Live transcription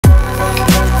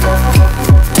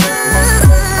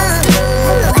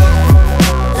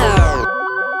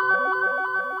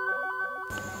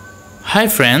Hi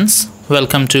friends,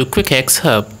 welcome to QuickX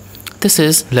Hub. This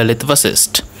is Lalit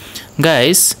Vasist.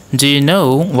 Guys, do you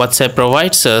know WhatsApp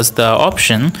provides us the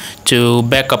option to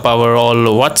back up our all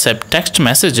WhatsApp text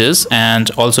messages and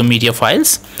also media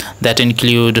files that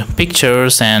include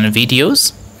pictures and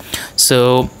videos?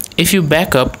 So if you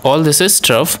back up all this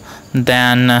stuff,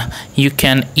 then you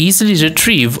can easily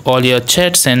retrieve all your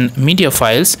chats and media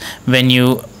files when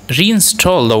you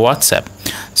reinstall the WhatsApp.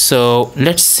 So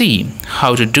let's see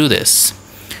how to do this.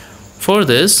 For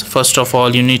this, first of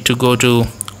all, you need to go to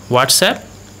WhatsApp,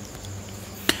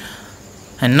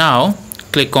 and now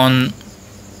click on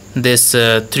this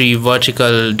three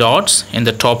vertical dots in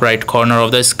the top right corner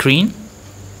of the screen.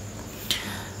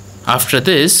 After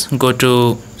this, go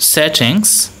to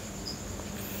settings.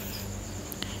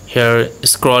 Here,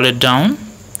 scroll it down,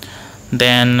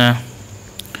 then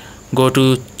go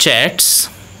to chats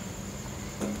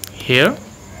here.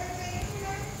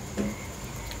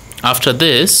 After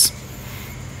this,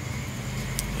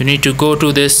 you need to go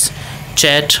to this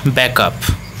chat backup.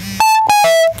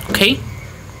 Okay,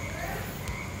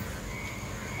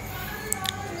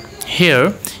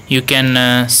 here you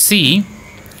can see,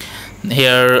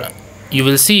 here you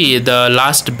will see the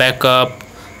last backup.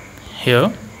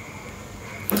 Here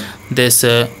this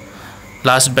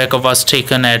last backup was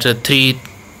taken at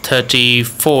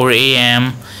 3:34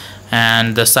 a.m.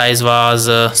 and the size was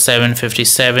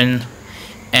 757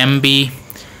 MB,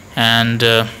 and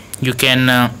you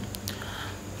can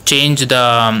change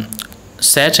the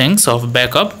settings of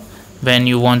backup when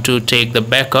you want to take the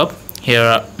backup.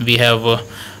 Here we have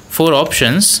four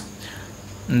options.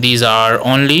 These are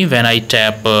only when I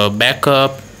tap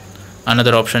backup.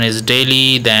 Another option is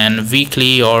daily, then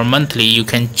weekly or monthly. You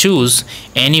can choose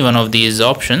any one of these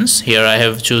options. Here I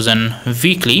have chosen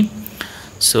weekly,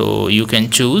 so you can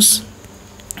choose.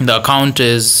 The account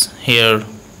is here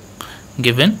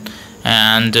given,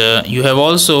 and you have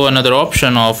also another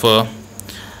option of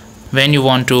when you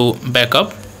want to back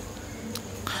up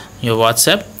your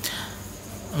WhatsApp,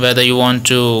 whether you want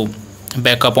to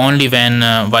back up only when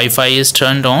Wi-Fi is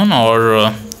turned on,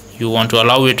 or you want to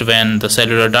allow it when the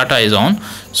cellular data is on.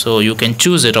 So you can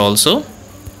choose it also.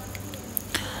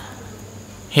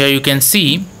 Here you can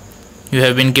see you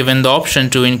have been given the option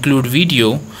to include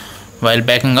video while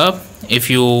backing up. If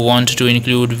you want to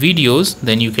include videos,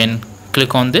 then you can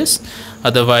click on this.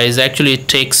 Otherwise, actually it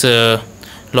takes a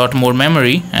lot more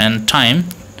memory and time,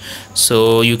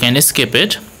 so you can skip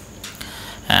it.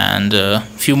 And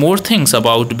few more things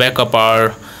about backup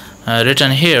are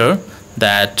written here,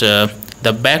 that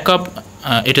the backup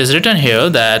it is written here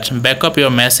that backup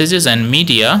your messages and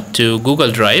media to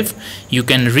Google Drive. You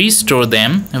can restore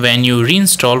them when you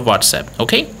reinstall WhatsApp.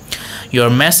 Okay, your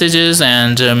messages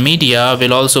and media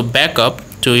will also back up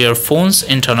to your phone's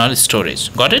internal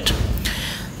storage. Got it?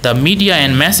 The media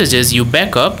and messages you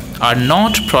back up are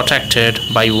not protected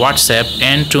by WhatsApp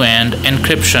end-to-end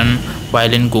encryption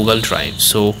while in Google Drive.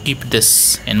 So keep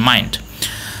this in mind.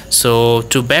 So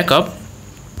to back up,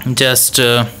 just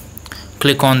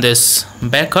click on this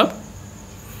backup.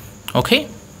 Okay,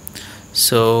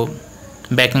 so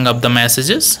backing up the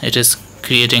messages, it is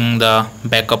creating the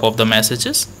backup of the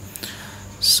messages.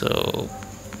 So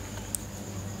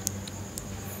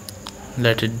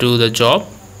let it do the job.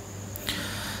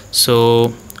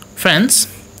 So friends,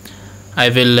 I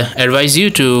will advise you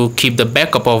to keep the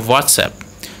backup of WhatsApp.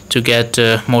 To get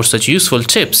more such useful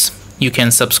tips, you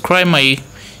can subscribe my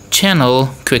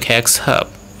channel QuickX Hub,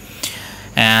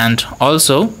 and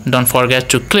also don't forget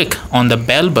to click on the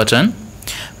bell button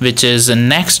which is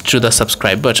next to the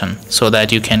subscribe button, so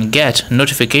that you can get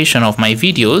notification of my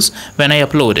videos when I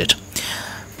upload it.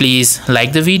 Please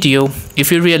like the video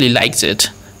if you really liked it.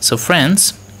 So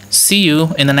friends, see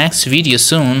you in the next video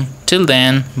soon. Till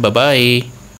then, bye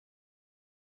bye.